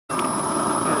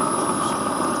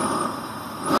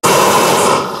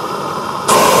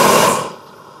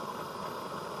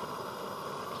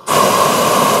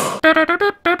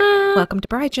Welcome to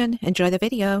Brijan. Enjoy the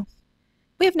video.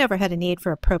 We have never had a need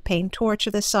for a propane torch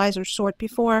of this size or sort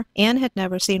before, and had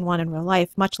never seen one in real life,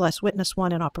 much less witnessed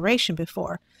one in operation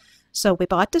before. So we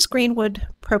bought this Greenwood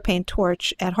Propane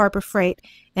torch at Harbor Freight,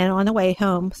 and on the way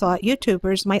home thought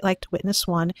YouTubers might like to witness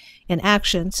one in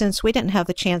action since we didn't have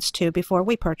the chance to before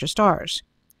we purchased ours.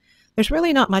 There's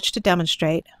really not much to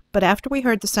demonstrate, but after we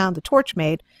heard the sound the torch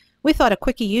made, we thought a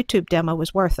quickie YouTube demo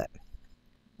was worth it.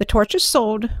 The torch is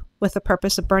sold with the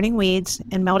purpose of burning weeds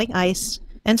and melting ice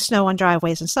and snow on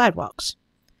driveways and sidewalks.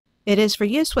 It is for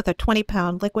use with a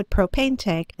 20-pound liquid propane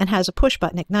tank and has a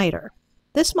push-button igniter.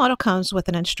 This model comes with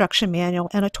an instruction manual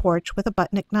and a torch with a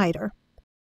button igniter.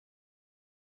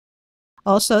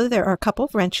 Also, there are a couple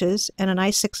of wrenches and a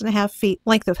nice 6.5 feet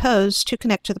length of hose to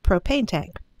connect to the propane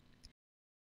tank.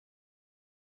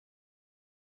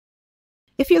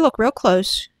 If you look real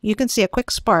close, you can see a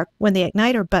quick spark when the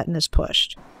igniter button is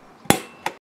pushed.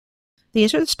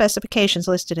 These are the specifications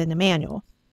listed in the manual.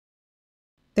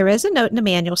 There is a note in the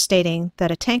manual stating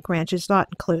that a tank wrench is not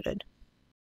included.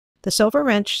 The silver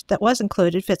wrench that was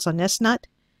included fits on this nut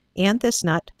and this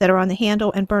nut that are on the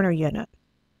handle and burner unit.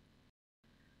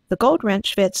 The gold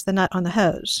wrench fits the nut on the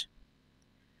hose.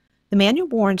 The manual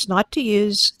warns not to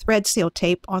use thread seal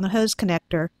tape on the hose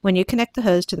connector when you connect the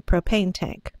hose to the propane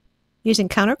tank. Using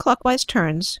counterclockwise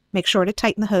turns, make sure to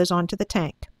tighten the hose onto the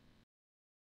tank.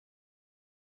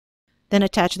 Then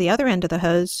attach the other end of the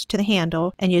hose to the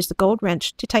handle and use the gold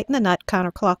wrench to tighten the nut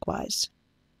counterclockwise.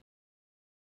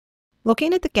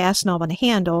 Looking at the gas knob on the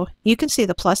handle, you can see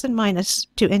the plus and minus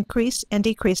to increase and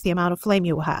decrease the amount of flame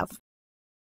you will have.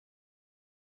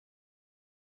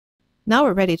 Now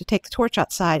we're ready to take the torch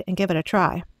outside and give it a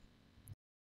try.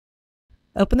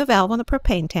 Open the valve on the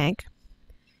propane tank.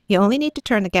 You only need to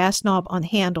turn the gas knob on the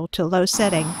handle to a low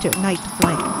setting to ignite the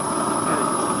flame.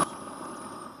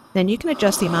 Then you can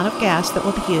adjust the amount of gas that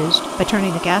will be used by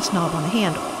turning the gas knob on the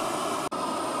handle.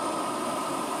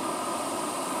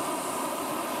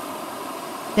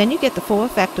 Then you get the full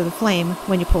effect of the flame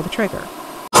when you pull the trigger.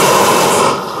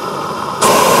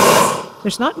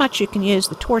 There's not much you can use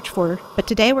the torch for, but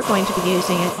today we're going to be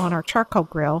using it on our charcoal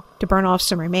grill to burn off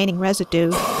some remaining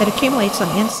residue that accumulates on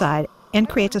the inside and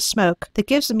creates a smoke that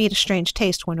gives the meat a strange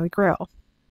taste when we grill.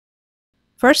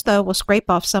 First though, we'll scrape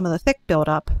off some of the thick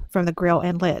buildup from the grill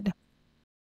and lid.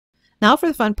 Now for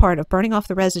the fun part of burning off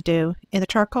the residue in the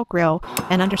charcoal grill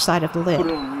and underside of the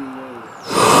lid.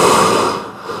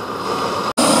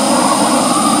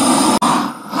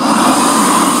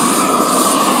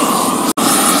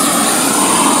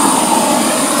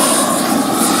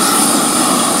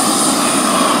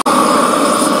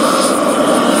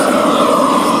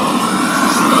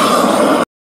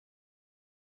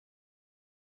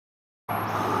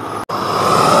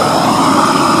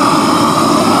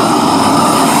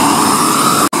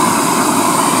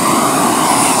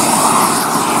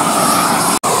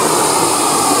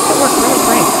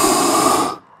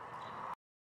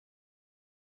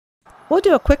 We'll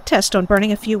do a quick test on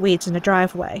burning a few weeds in the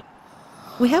driveway.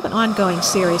 We have an ongoing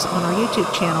series on our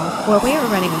YouTube channel where we are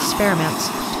running experiments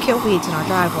to kill weeds in our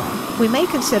driveway. We may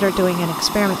consider doing an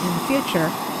experiment in the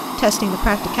future, testing the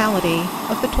practicality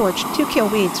of the torch to kill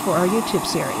weeds for our YouTube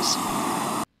series.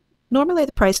 Normally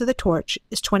the price of the torch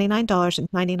is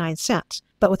 $29.99,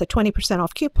 but with a 20%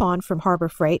 off coupon from Harbor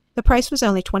Freight, the price was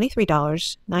only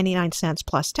 $23.99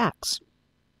 plus tax.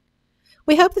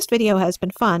 We hope this video has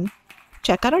been fun.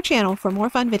 Check out our channel for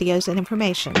more fun videos and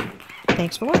information.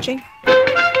 Thanks for watching.